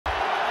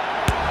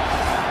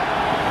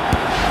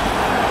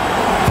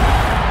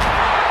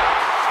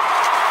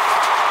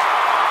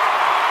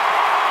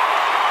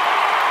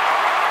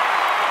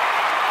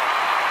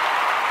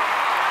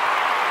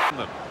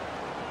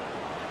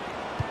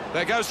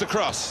There goes the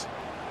cross.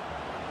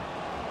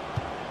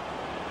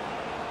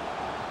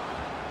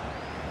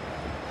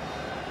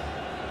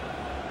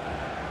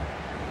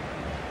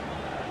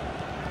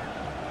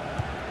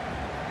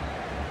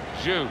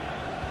 Zhu.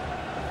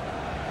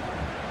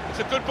 It's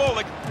a good ball.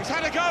 He's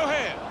had a go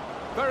here.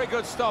 Very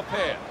good stop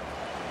here.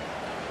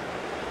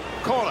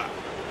 Corner.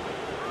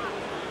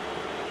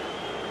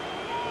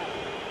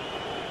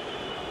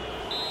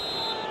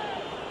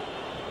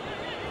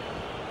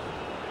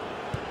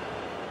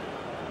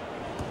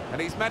 And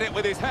he's met it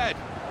with his head.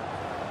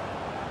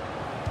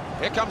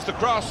 Here comes the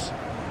cross.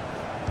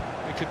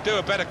 He could do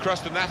a better cross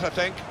than that, I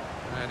think.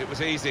 And it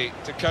was easy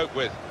to cope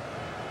with.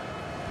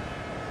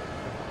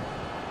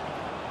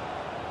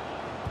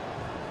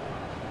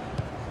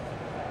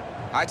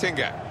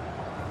 Heitinga.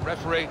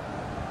 Referee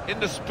in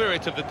the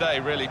spirit of the day,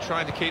 really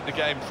trying to keep the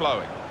game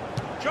flowing.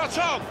 Shot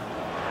on!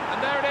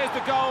 And there it is,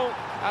 the goal,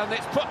 and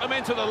it's put them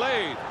into the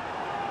lead.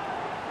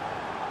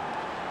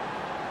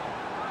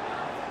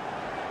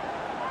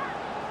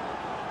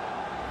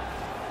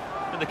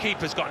 And the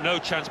keeper's got no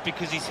chance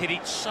because he's hit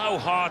it so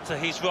hard to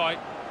his right.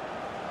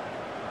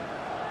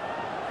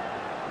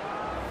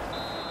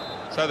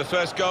 So the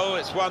first goal,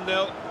 it's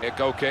 1-0. A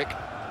goal kick.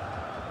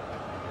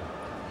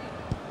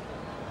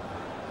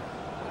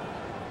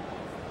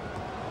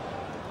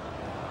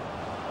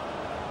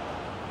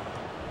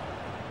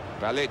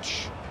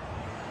 Balic.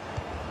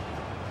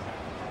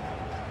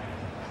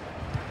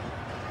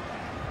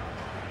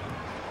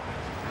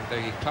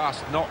 The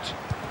pass not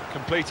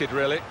completed,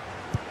 really.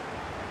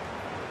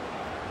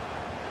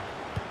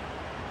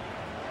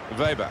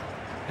 Weber.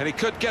 And he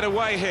could get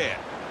away here.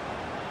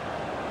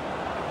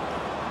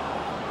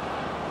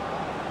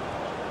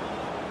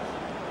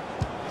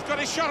 He's got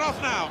his shot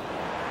off now.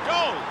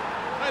 Goal!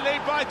 They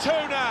lead by 2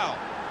 now.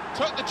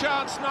 Took the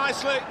chance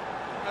nicely,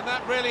 and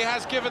that really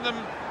has given them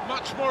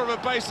much more of a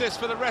basis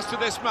for the rest of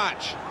this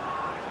match.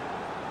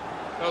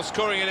 Well,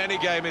 scoring in any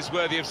game is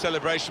worthy of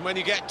celebration. When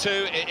you get 2,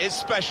 it is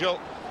special,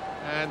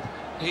 and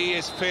he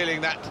is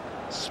feeling that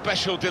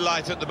special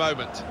delight at the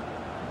moment.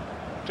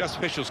 Just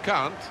officials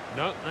can't.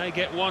 No, they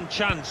get one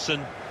chance,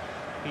 and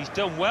he's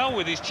done well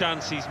with his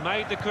chance. He's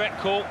made the correct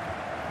call.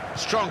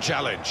 Strong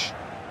challenge.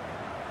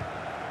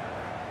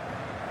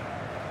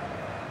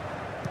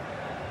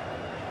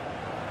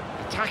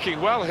 Attacking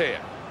well here.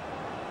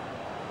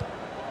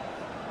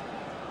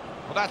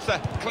 Well, that's a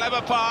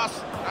clever pass.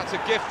 That's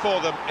a gift for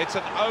them. It's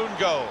an own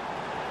goal.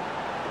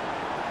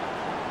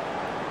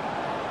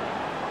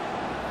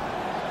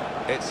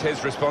 It's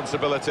his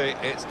responsibility.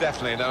 It's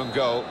definitely an own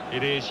goal.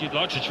 It is. You'd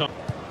like to try.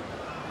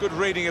 Good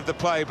reading of the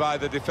play by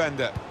the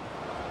defender.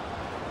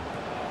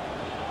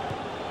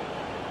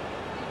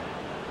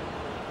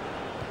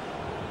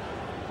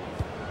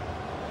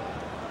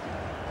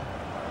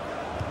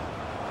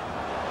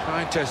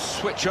 Trying to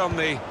switch on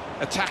the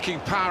attacking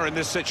power in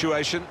this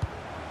situation.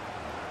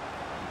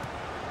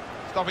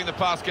 Stopping the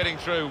pass getting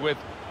through with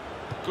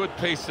a good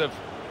piece of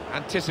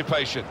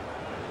anticipation.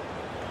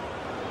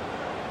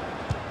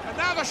 And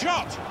now the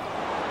shot!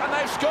 And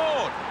they've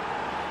scored!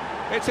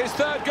 It's his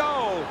 3rd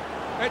goal.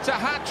 It's a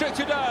hat-trick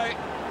today.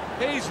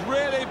 He's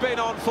really been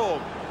on form.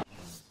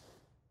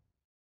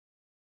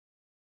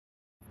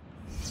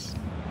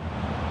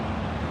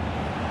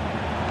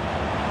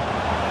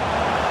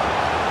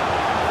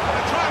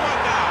 Gonna try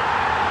one now.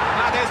 And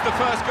that is the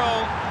first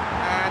goal,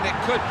 and it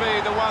could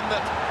be the one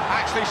that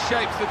actually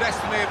shapes the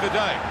destiny of the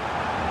day.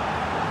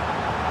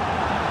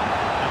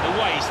 And the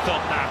way he's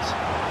thought that,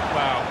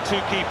 wow, 2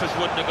 keepers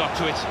wouldn't have got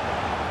to it.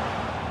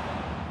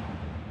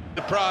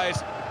 The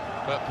prize,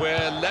 but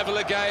we're level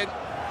again.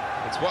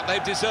 It's what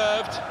they've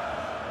deserved.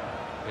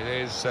 It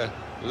is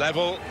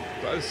level.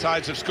 Both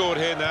sides have scored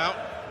here now.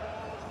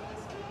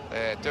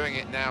 They're doing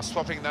it now,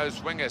 swapping those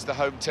wingers, the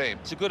home team.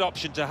 It's a good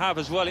option to have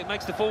as well. It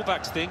makes the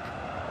fullbacks think.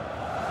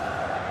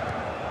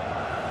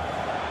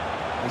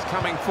 He's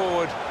coming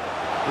forward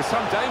with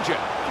some danger.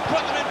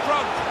 Put them in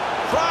front.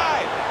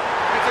 Fly!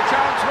 It's a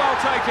chance well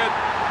taken.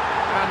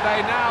 And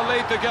they now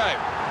lead the game.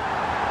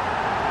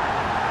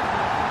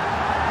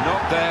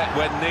 Not there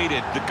when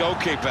needed, the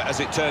goalkeeper, as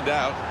it turned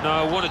out.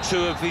 No, 1 or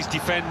 2 of his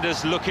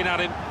defenders looking at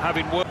him,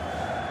 having work.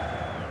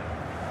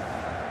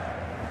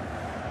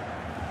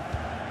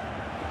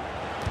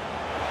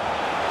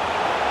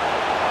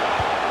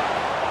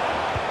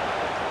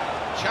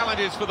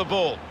 Challenges for the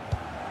ball.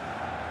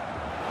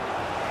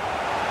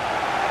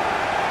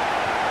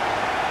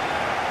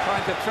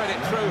 Trying to thread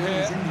it through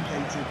here.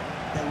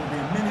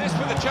 This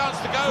with a chance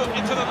to go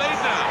into the lead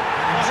now.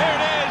 Well, here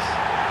it is.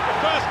 The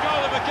first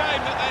goal of a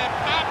game that they have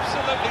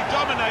absolutely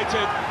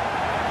dominated.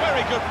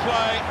 Very good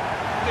play.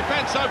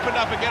 Defence opened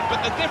up again,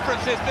 but the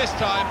difference is this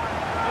time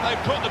they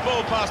put the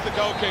ball past the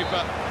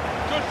goalkeeper.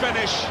 Good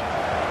finish.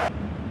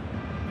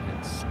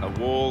 It's a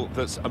wall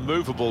that's a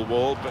movable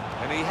wall,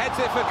 and he heads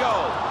it for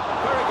goal.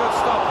 Very good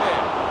stop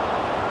here.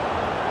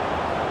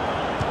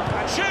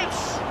 And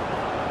shoots!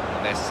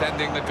 And they're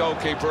sending the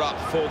goalkeeper up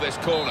for this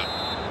corner.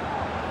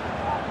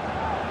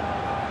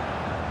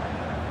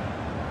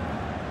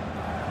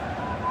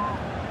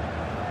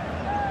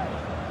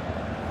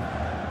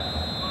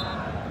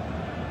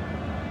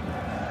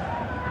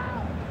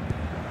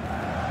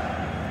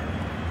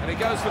 he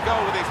goes for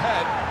goal with his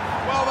head.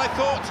 Well, they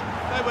thought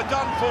they were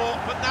done for,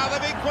 but now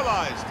they've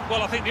equalised.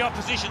 Well, I think the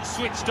opposition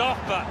switched off,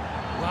 but,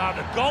 wow,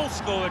 the goal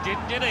scorer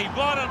didn't he?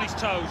 Right on his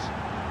toes.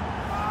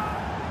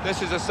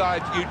 This is a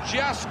side you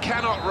just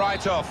cannot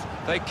write off.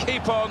 They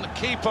keep on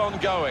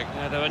going.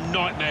 Yeah, they're a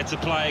nightmare to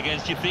play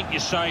against. You think you're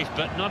safe,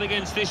 but not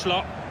against this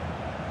lot.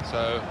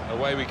 So,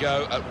 away we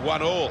go at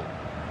 1-1.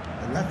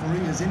 The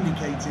referee has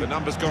indicated the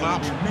number's gone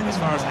up as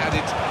far as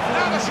added.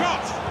 Now the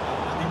shot!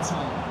 Added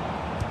time.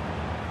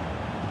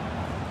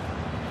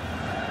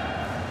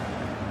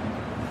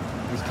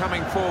 He's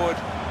coming forward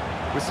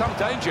with some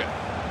danger.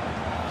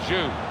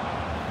 Zhu.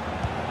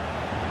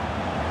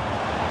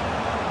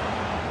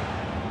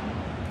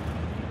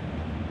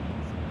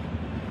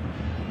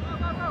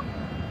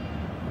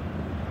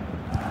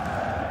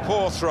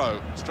 Poor throw,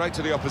 straight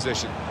to the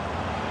opposition.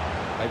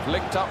 They've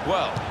linked up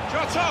well.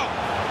 Shot on!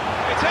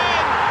 It's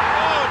in!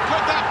 Oh,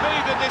 could that be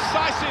the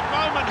decisive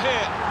moment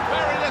here?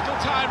 Very little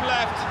time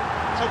left.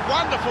 It's a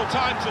wonderful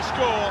time to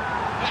score.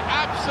 They're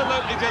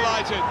absolutely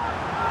delighted.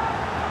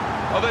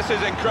 Oh, this is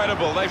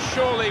incredible. They've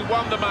surely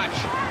won the match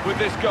with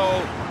this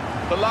goal.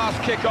 The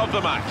last kick of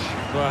the match.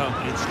 Well,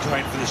 it's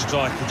great for the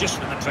striker, just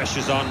when the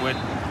pressure's on, when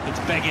it's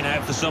begging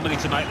out for somebody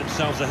to make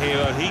themselves a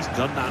hero. He's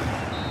done that.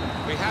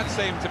 We had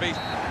seemed to be...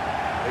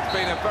 It's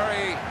been a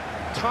very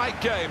tight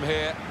game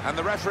here, and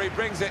the referee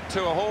brings it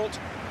to a halt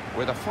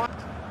with a fight.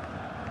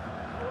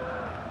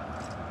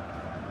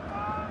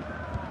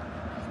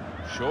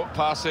 Short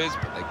passes,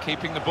 but they're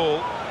keeping the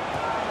ball.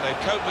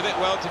 They've coped with it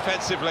well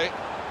defensively.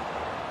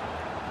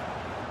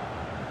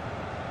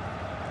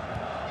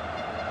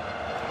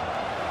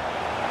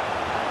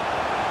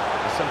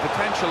 There's some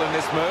potential in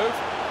this move.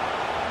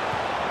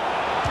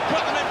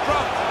 Put them in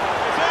front.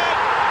 It's in.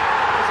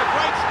 It's a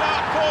great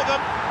start for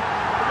them.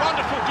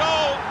 Wonderful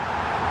goal,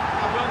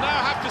 and we'll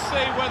now have to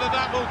see whether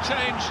that will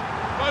change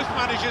both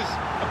managers'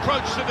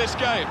 approach to this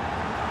game.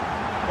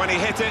 When he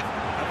hit it,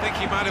 I think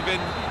he might have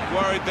been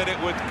worried that it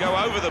would go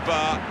over the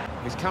bar.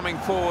 He's coming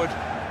forward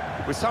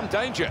with some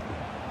danger,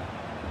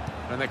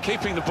 and they're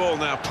keeping the ball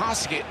now,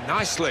 passing it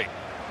nicely.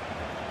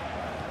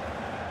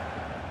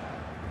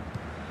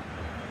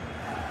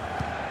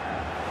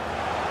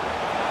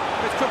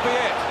 This could be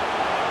it.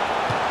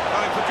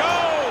 Going for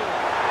goal!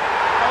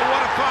 Oh,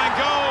 what a fine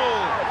goal!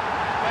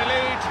 They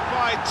lead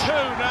by 2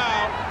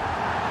 now.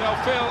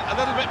 They'll feel a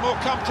little bit more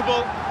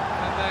comfortable,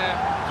 and they're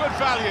good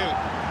value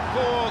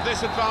for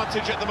this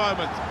advantage at the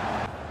moment.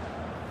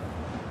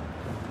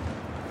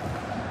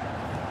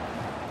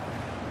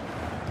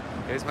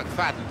 Here's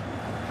McFadden,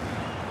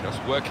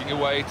 just working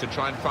away to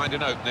try and find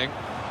an opening.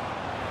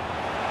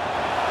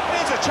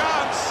 Here's a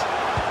chance!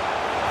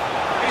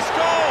 He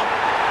scored!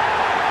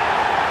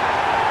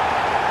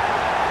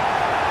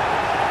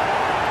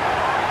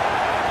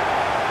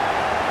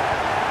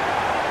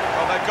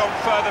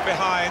 Gone further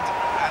behind,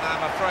 and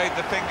I'm afraid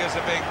the fingers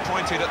are being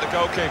pointed at the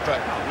goalkeeper.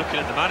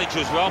 Looking at the manager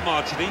as well,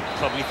 Martin,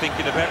 probably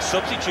thinking about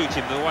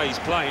substituting the way he's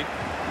playing.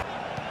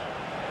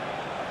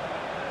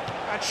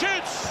 And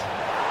shoots!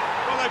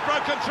 Well, they've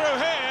broken through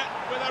here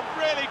with a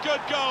really good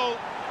goal,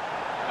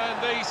 and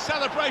the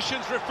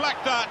celebrations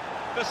reflect that.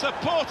 The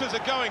supporters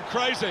are going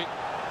crazy.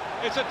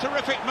 It's a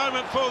terrific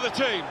moment for the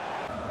team.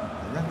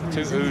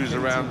 2 oohs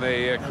around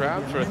the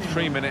crowd for a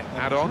 3-minute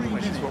add-on,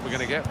 which is what we're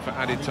going to get for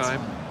added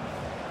time.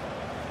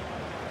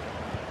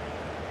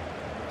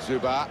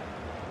 Zuba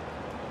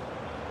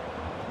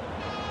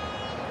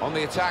on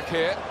the attack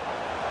here,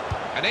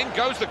 and in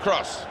goes the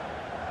cross.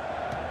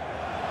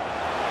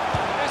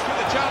 This with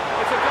the jump,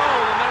 it's a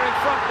goal, and they're in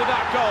front with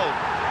that goal.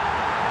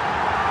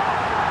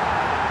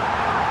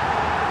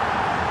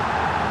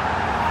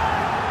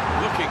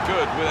 Looking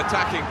good with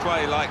attacking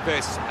play like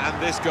this,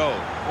 and this goal.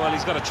 Well,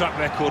 he's got a track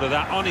record of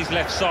that. On his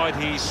left side,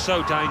 he's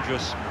so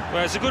dangerous.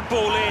 Whereas a good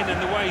ball in,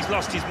 and the way he's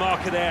lost his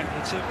marker there,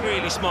 it's a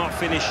really smart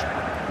finish.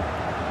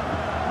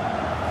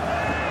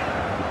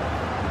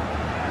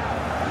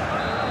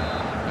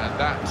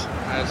 That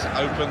has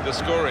opened the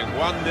scoring.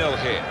 1-0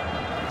 here.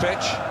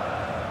 Pitch.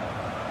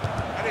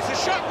 And it's a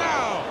shot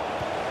now!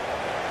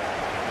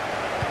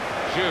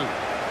 Zhu.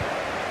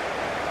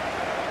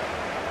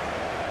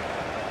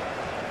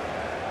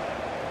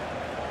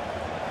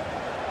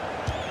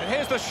 And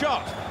here's the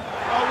shot.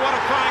 Oh, what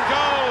a fine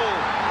goal!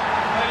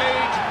 They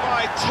lead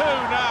by 2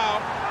 now.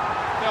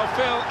 They'll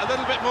feel a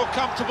little bit more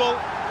comfortable,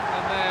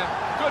 and they're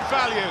good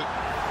value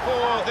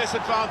for this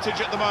advantage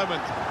at the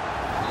moment.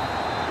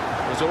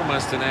 There's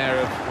almost an air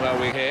of, well,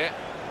 we're here,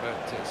 but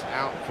it's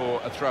out for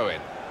a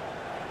throw-in.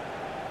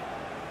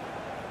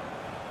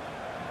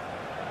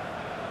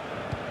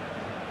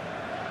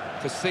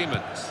 To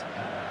Siemens.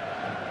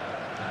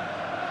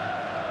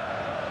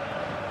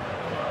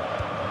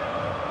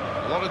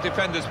 A lot of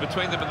defenders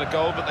between them and the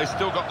goal, but they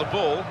still got the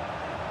ball.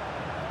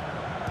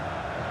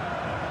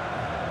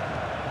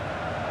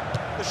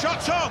 The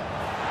shot's on!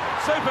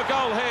 Super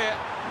goal here,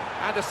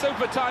 and a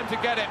super time to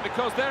get it,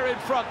 because they're in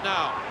front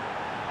now.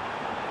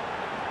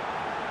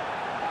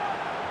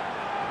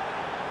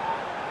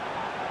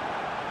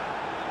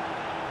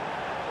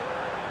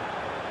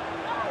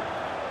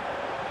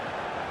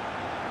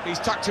 He's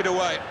tucked it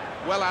away,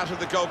 well out of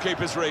the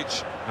goalkeeper's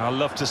reach. I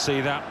love to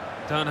see that.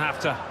 Don't have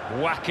to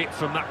whack it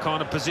from that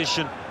kind of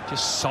position.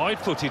 Just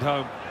side-footed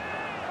home.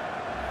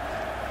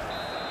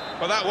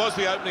 Well, that was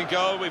the opening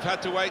goal. We've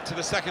had to wait to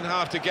the second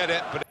half to get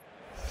it, but...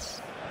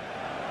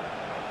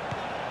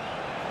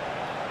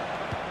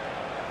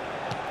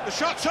 The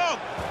shot's on!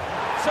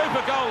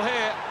 Super goal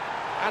here,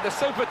 and a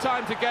super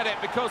time to get it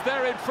because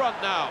they're in front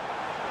now.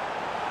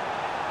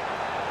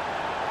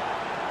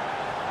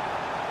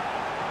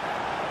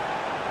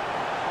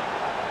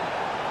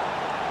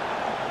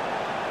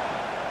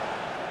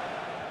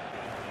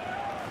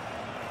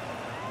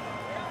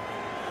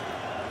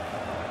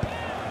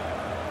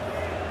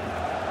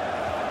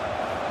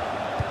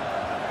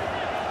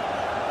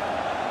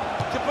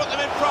 To put them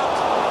in front.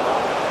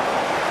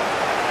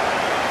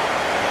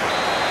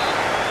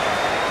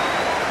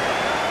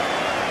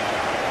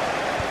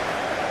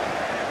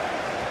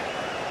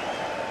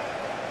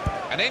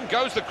 And in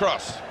goes the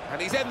cross.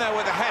 And he's in there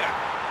with a header.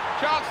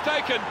 Chance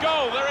taken,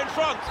 goal, they're in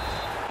front.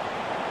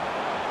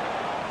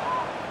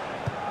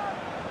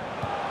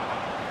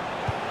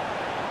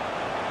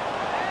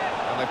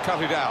 And they've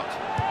cut it out.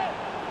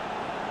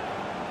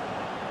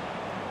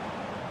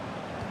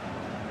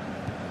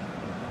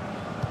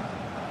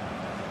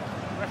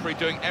 Referee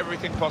doing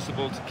everything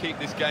possible to keep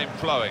this game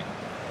flowing.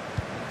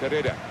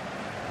 Garida.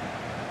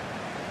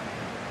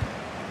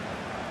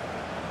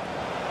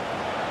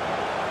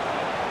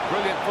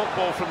 Brilliant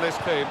football from this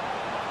team.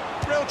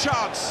 Real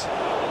chance.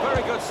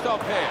 Very good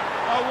stop here.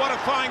 Oh, what a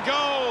fine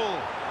goal.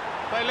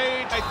 They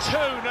lead a 2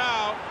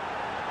 now.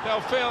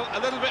 They'll feel a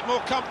little bit more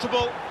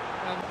comfortable.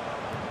 And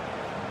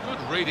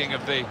good reading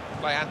of the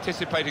play,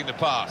 anticipating the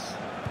pass.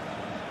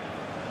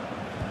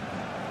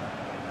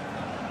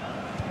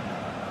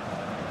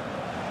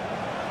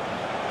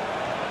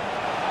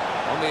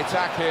 On the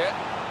attack here.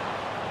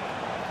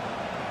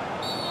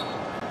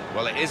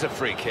 Well, it is a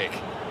free kick,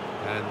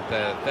 and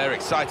they're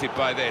excited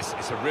by this.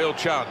 It's a real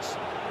chance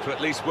to at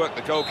least work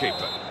the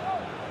goalkeeper.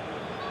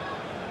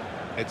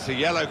 It's a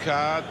yellow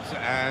card,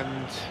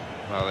 and,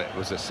 well, it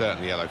was a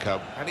certain yellow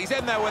card. And he's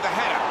in there with a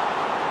header,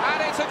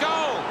 and it's a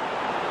goal!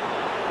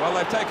 Well,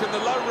 they've taken the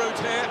low route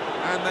here,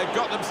 and they've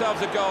got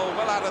themselves a goal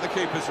well out of the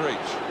keeper's reach.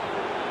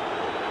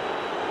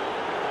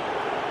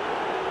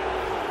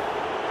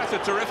 That's a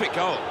terrific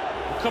goal.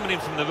 Coming in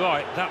from the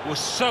right, that was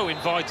so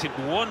inviting.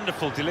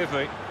 Wonderful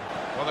delivery.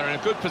 Well, they're in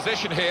a good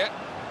position here.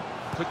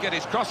 Could get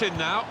his cross in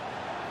now.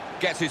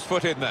 Gets his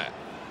foot in there.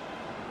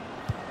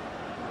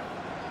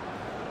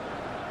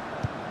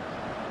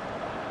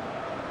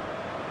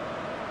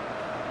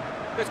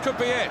 This could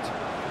be it.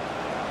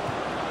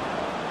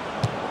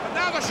 And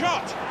now the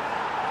shot.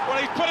 Well,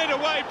 he's put it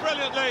away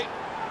brilliantly.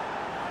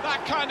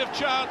 That kind of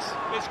chance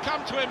has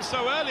come to him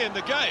so early in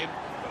the game,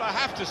 but I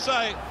have to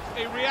say,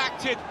 he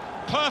reacted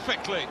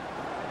perfectly.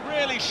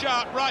 Really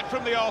sharp right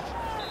from the off,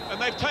 and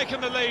they've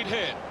taken the lead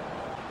here.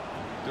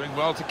 Doing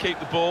well to keep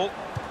the ball.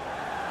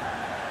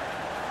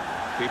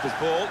 Keeper's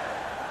ball.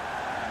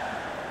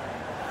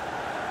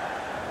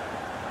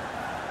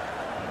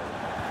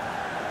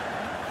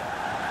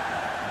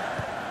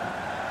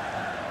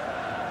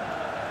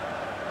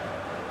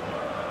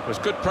 There's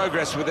good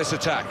progress with this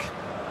attack.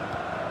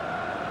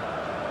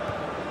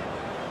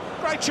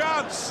 Great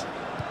chance.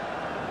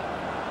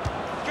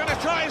 Going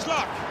to try his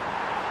luck,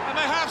 and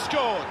they have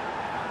scored.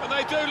 And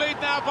they do lead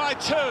now by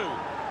 2,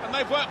 and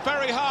they've worked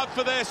very hard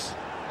for this.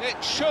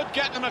 It should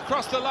get them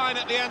across the line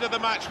at the end of the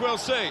match, we'll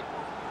see.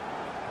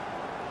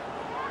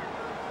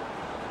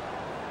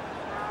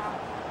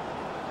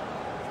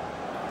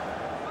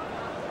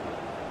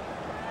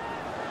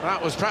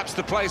 That was perhaps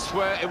the place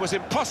where it was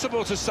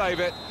impossible to save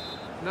it.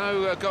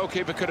 No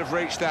goalkeeper could have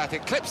reached that.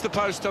 It clips the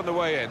post on the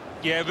way in.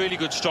 Yeah, really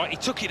good strike. He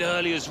took it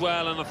early as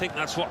well, and I think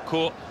that's what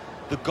caught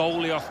the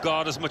goalie off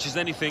guard as much as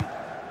anything.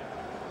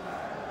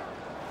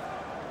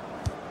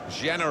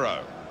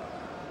 Genero.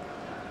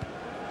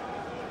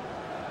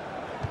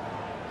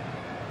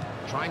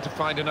 Trying to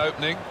find an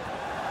opening,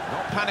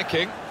 not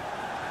panicking.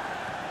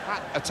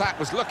 That attack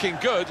was looking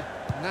good.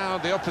 Now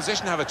the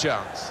opposition have a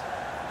chance.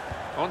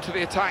 On to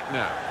the attack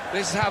now.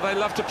 This is how they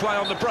love to play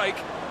on the break.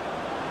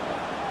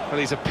 Well,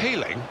 he's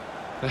appealing.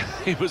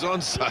 He was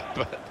onside,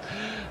 but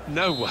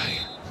no way.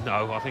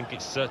 No, I think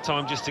it's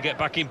time just to get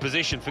back in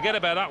position. Forget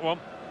about that one.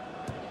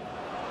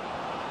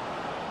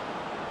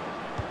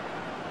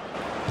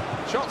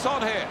 Shots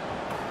on here.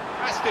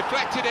 That's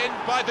deflected in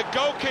by the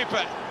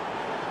goalkeeper.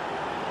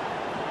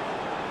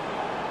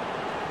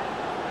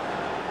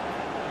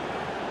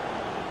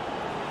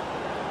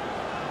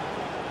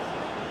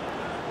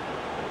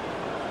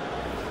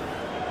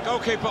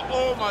 Goalkeeper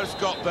almost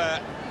got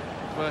there,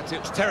 but it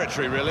was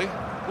territory, really.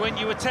 When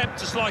you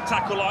attempt a slide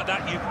tackle like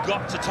that, you've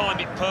got to time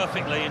it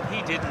perfectly, and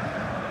he didn't.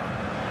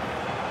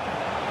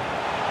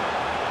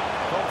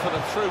 Gone for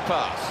the through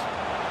pass.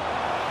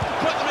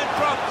 Put them in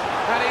front,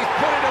 and he's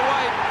put it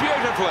away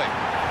beautifully.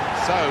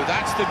 So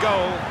that's the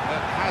goal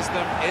that has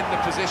them in the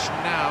position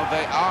now.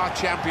 They are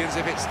champions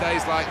if it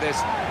stays like this,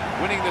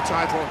 winning the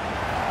title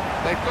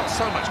They've got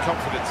so much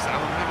confidence,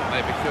 Alan, haven't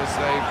they? Because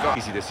they've got...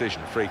 Easy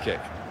decision, free kick.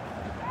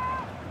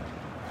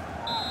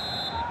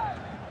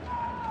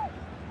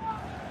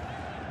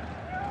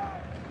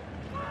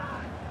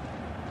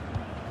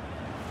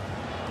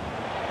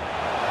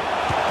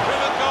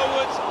 Driven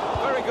goalwards,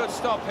 very good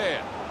stop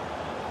here.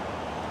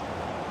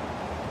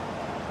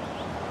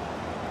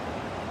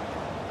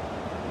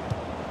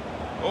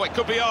 Oh, it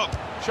could be on.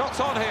 Shots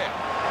on here.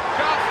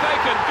 Chance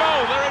taken,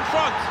 goal, they're in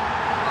front.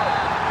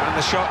 And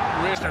the shot...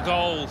 The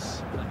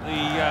goals at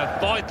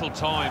the vital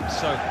time,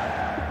 so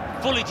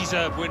fully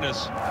deserved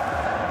winners.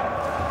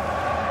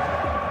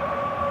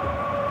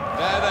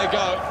 There they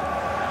go.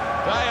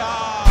 They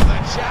are the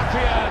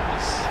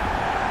champions.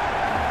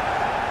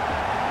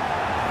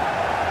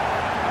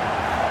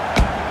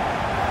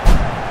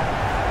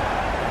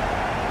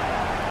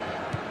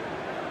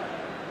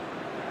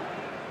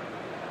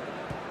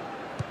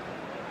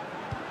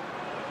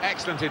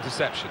 Excellent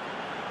interception.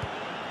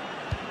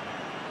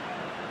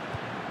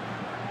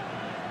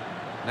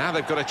 Now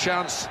they've got a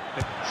chance.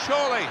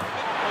 Surely.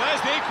 Well,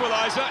 there's the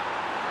equaliser.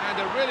 And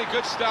a really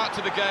good start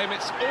to the game.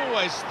 It's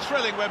always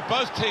thrilling when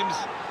both teams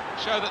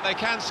show that they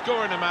can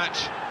score in a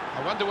match.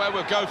 I wonder where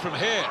we'll go from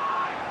here.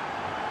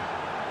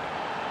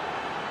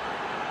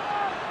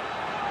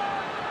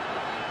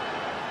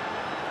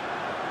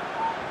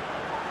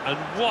 And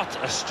what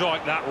a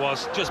strike that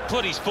was. Just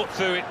put his foot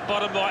through it,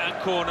 bottom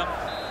right-hand corner.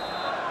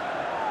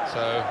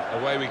 So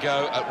away we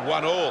go at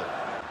 1-1.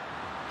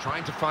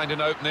 Trying to find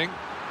an opening.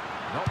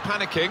 Not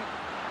panicking.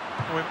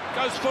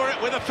 Goes for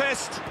it with a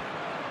fist.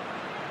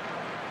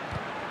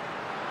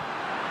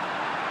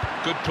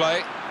 Good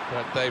play,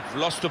 but they've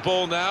lost the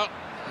ball now,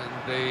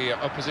 and the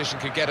opposition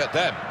can get at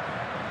them.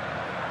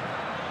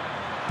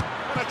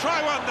 Gonna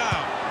try one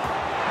now.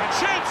 And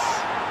shoots!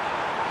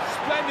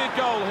 Splendid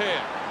goal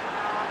here.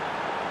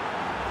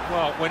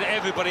 Well, when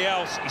everybody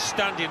else is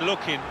standing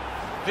looking,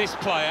 this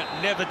player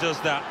never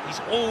does that. He's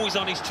always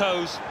on his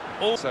toes.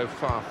 So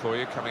far for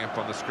you, coming up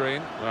on the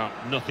screen. Well,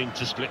 nothing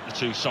to split the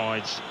two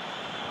sides.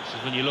 This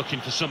is when you're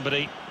looking for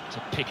somebody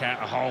to pick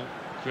out a hole,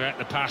 create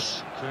the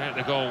pass, create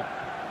the goal.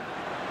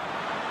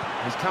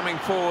 He's coming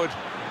forward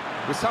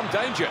with some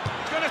danger.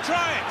 He's going to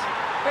try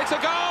it. It's a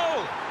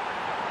goal!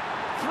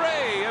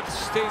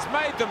 3. He's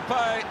made them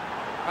pay,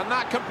 and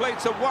that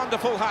completes a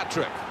wonderful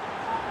hat-trick.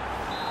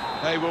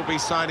 They will be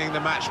signing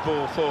the match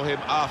ball for him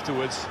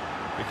afterwards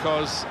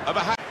because of a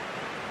hat.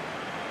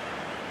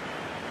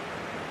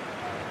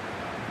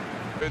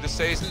 Through the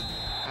season,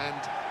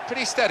 and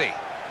pretty steady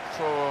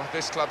for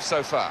this club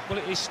so far. Well,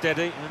 it is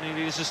steady, and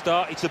it is a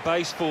start. It's a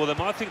base for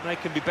them. I think they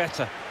can be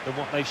better than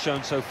what they've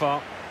shown so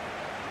far.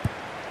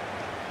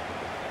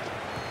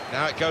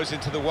 Now it goes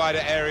into the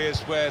wider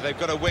areas where they've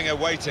got a winger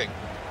waiting.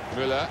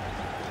 Müller.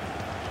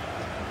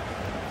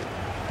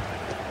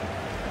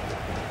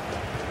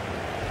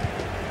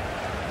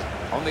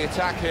 On the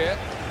attack here.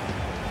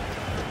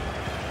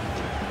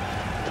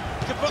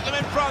 To put them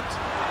in front.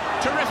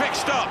 Terrific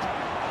stop.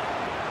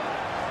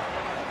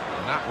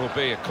 And that will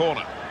be a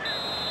corner.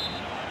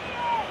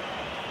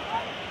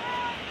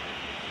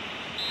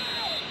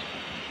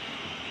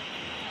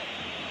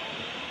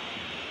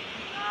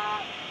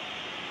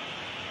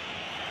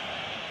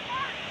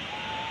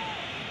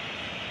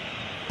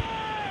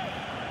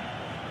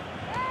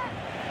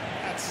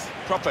 That's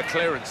proper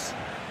clearance.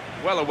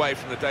 Well away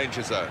from the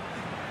danger zone.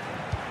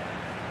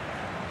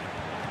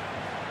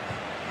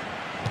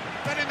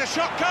 Letting the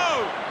shot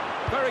go.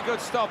 Very good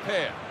stop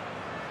here.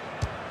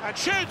 And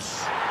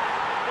shoots.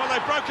 Well,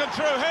 they've broken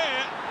through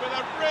here with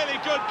a really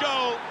good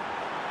goal.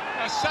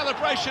 Their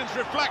celebrations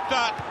reflect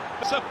that.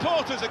 The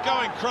supporters are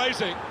going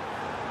crazy.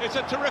 It's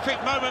a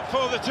terrific moment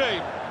for the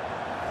team.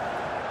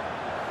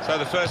 So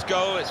the first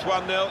goal, it's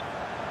 1-0.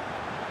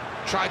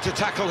 Tried to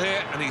tackle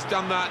here, and he's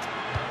done that.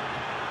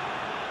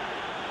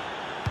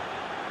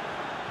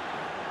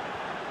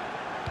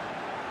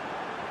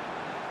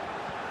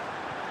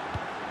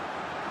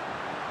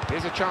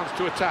 Here's a chance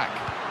to attack.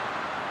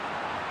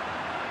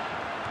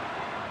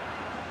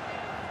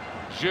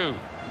 Zhu.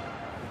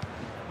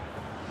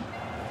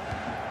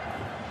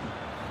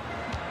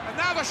 And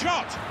now the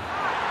shot.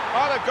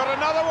 Oh, they've got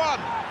another one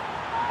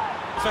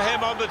for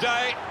him on the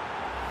day.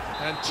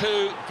 And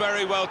 2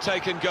 very well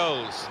taken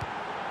goals.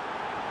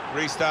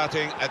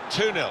 Restarting at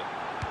 2-0.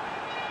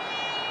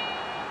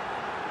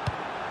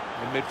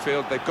 In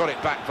midfield, they've got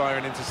it back via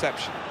an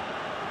interception.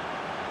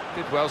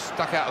 Did well,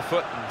 stuck out a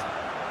foot and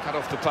cut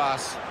off the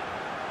pass.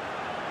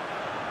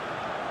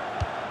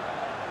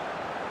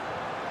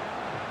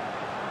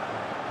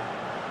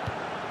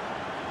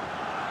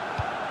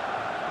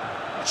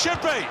 It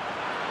should be.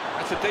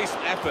 That's a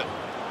decent effort.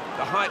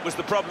 The height was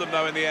the problem,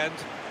 though, in the end.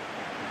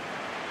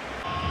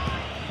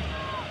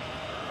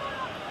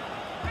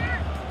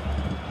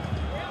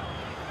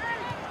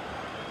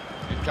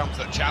 Here comes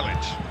the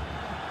challenge.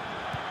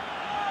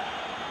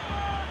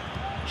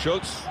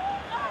 Schultz.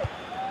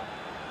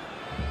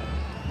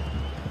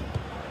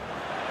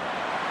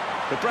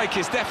 The break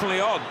is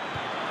definitely on.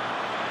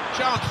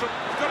 Chance from...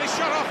 He's got his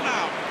shot off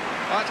now.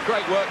 That's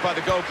great work by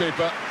the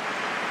goalkeeper.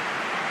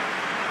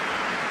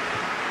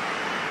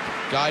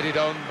 Guided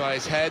on by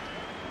his head,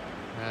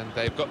 and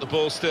they've got the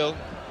ball still.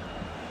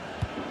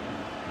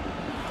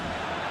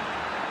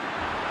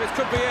 This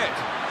could be it.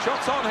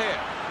 Shots on here.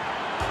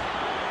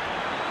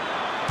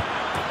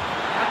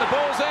 And the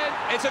ball's in.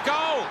 It's a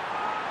goal.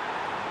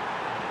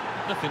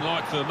 Nothing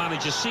like for a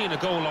manager seeing a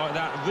goal like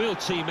that. A real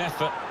team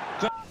effort.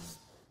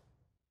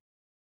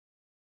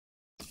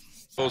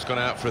 Ball's gone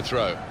out for a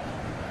throw.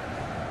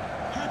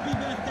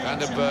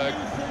 Vandenberg.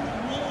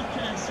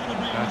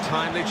 A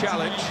timely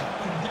challenge.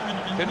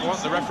 Didn't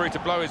want the referee to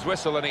blow his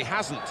whistle, and he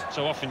hasn't.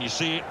 So often you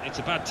see it, it's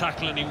a bad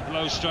tackle and he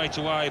blows straight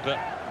away, but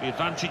the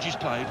advantage is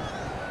played.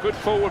 Good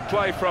forward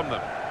play from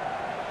them.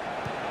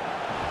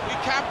 You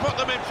can put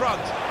them in front.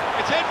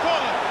 It's in for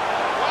them.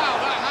 Wow,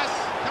 that has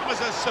come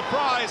as a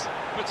surprise,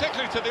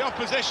 particularly to the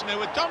opposition, who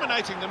were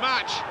dominating the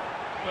match.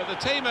 But the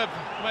team have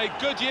made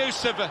good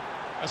use of a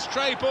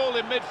stray ball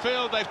in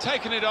midfield. They've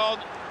taken it on.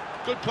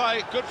 Good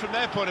play, good from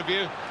their point of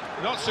view.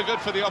 Not so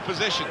good for the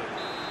opposition.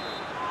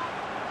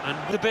 And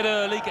a bit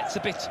early, gets a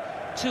bit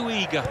too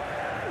eager.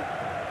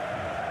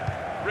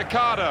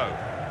 Ricardo.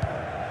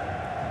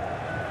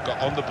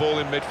 Got on the ball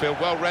in midfield,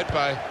 well read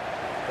by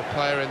the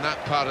player in that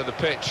part of the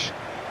pitch.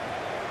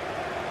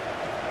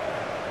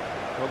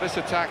 Well, this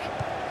attack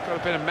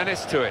got a bit of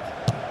menace to it.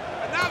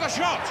 And now the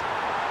shot!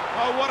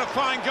 Oh, what a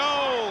fine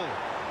goal!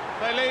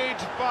 They lead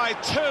by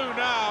 2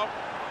 now.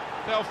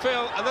 They'll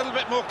feel a little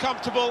bit more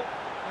comfortable,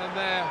 and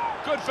they're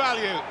good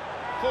value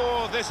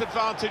for this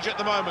advantage at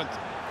the moment.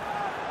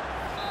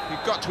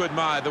 You've got to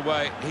admire the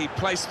way he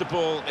placed the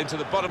ball into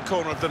the bottom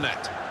corner of the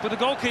net. But the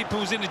goalkeeper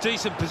was in a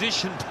decent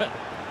position, but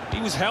he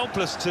was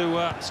helpless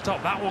to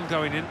stop that one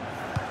going in.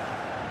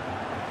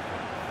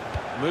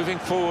 Moving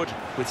forward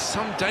with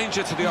some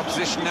danger to the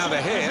opposition now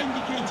they're here.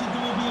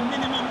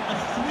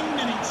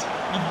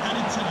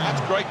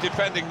 That's great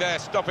defending there,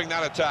 stopping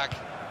that attack.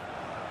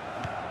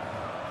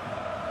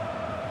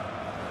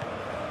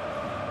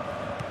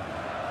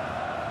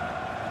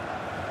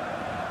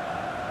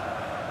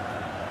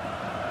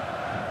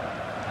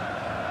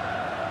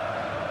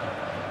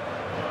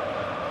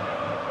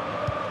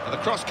 And the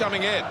cross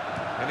coming in,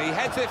 and he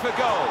heads it for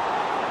goal.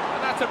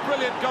 And that's a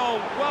brilliant goal,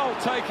 well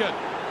taken.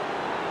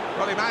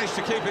 Well, he managed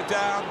to keep it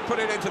down, put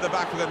it into the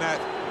back of the net,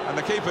 and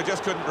the keeper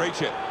just couldn't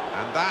reach it.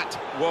 And that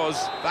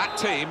was that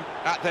team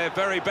at their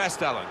very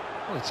best, Alan.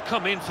 Well, it's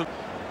come in for...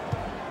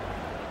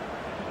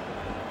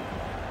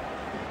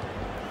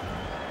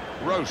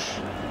 Roche.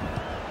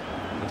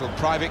 Little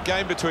private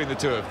game between the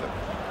two of them.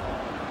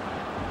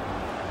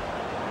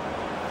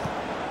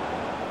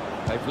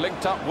 They've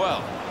linked up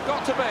well.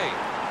 Got to be.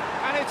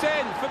 And it's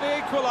in for the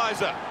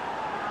equaliser.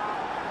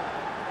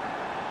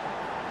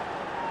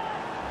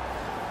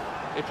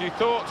 If you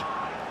thought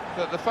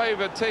that the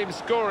favoured team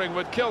scoring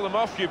would kill them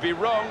off, you'd be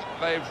wrong.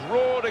 They've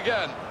roared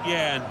again.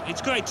 Yeah, and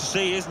it's great to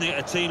see, isn't it,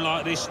 a team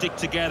like this stick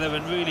together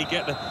and really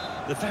get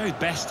the very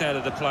best out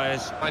of the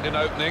players. Find an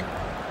opening,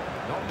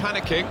 not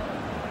panicking.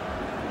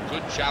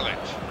 Good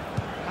challenge.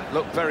 That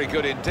looked very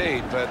good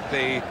indeed, but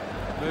the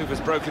move has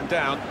broken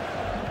down.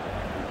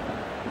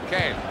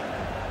 Kane.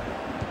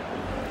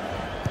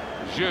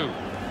 Zhu.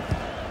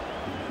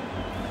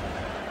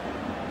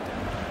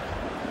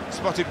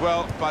 Spotted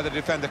well by the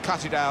defender,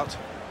 cut it out.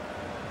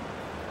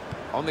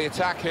 On the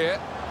attack here.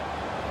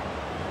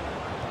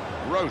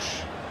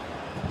 Roche.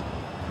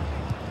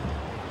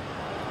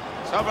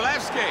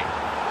 Sobolewski.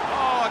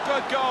 Oh, a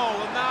good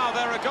goal, and now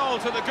they're a goal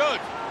to the good.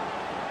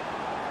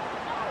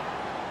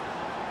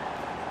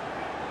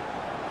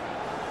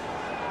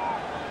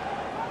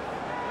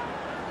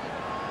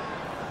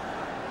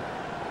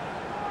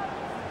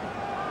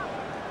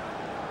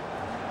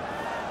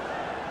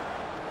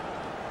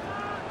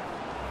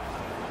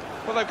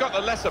 Well, they've got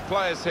the lesser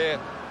players here,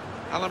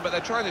 Alan, but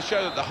they're trying to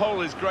show that the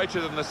whole is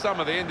greater than the sum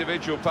of the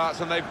individual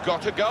parts, and they've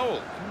got a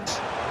goal.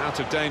 Out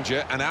of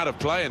danger and out of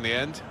play in the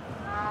end.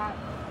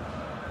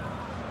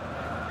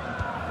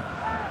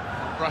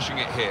 Rushing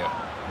it here,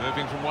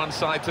 moving from one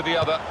side to the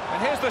other.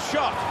 And here's the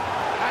shot,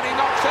 and he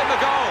knocks in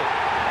the goal.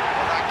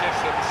 Well, that gives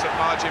them some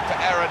margin for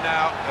error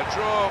now. A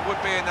draw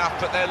would be enough,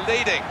 but they're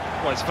leading.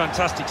 Well, it's a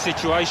fantastic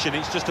situation.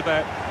 It's just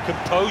about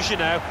composure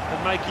now and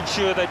making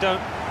sure they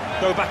don't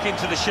go back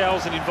into the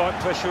shells and invite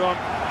pressure on.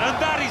 And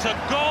that is a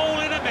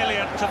goal in a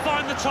million to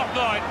find the top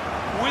line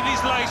with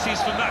his laces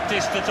from that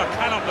distance. I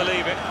cannot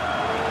believe it.